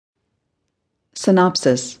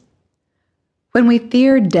Synopsis. When we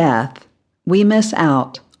fear death, we miss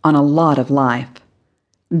out on a lot of life.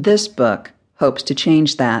 This book hopes to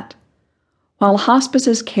change that. While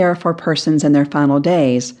hospices care for persons in their final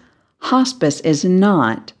days, hospice is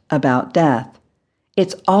not about death.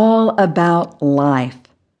 It's all about life.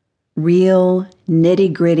 Real,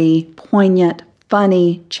 nitty-gritty, poignant,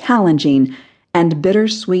 funny, challenging, and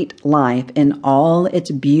bittersweet life in all its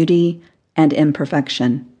beauty and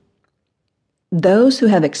imperfection. Those who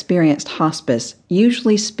have experienced hospice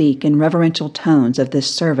usually speak in reverential tones of this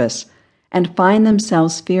service and find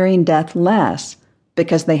themselves fearing death less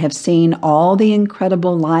because they have seen all the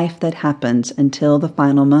incredible life that happens until the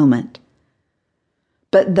final moment.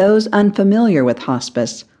 But those unfamiliar with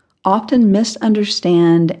hospice often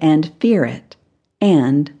misunderstand and fear it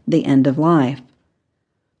and the end of life.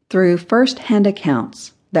 Through first-hand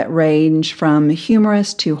accounts that range from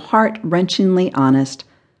humorous to heart-wrenchingly honest,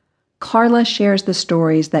 Carla shares the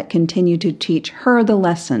stories that continue to teach her the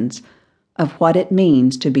lessons of what it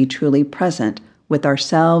means to be truly present with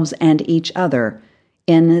ourselves and each other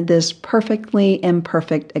in this perfectly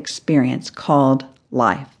imperfect experience called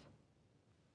life.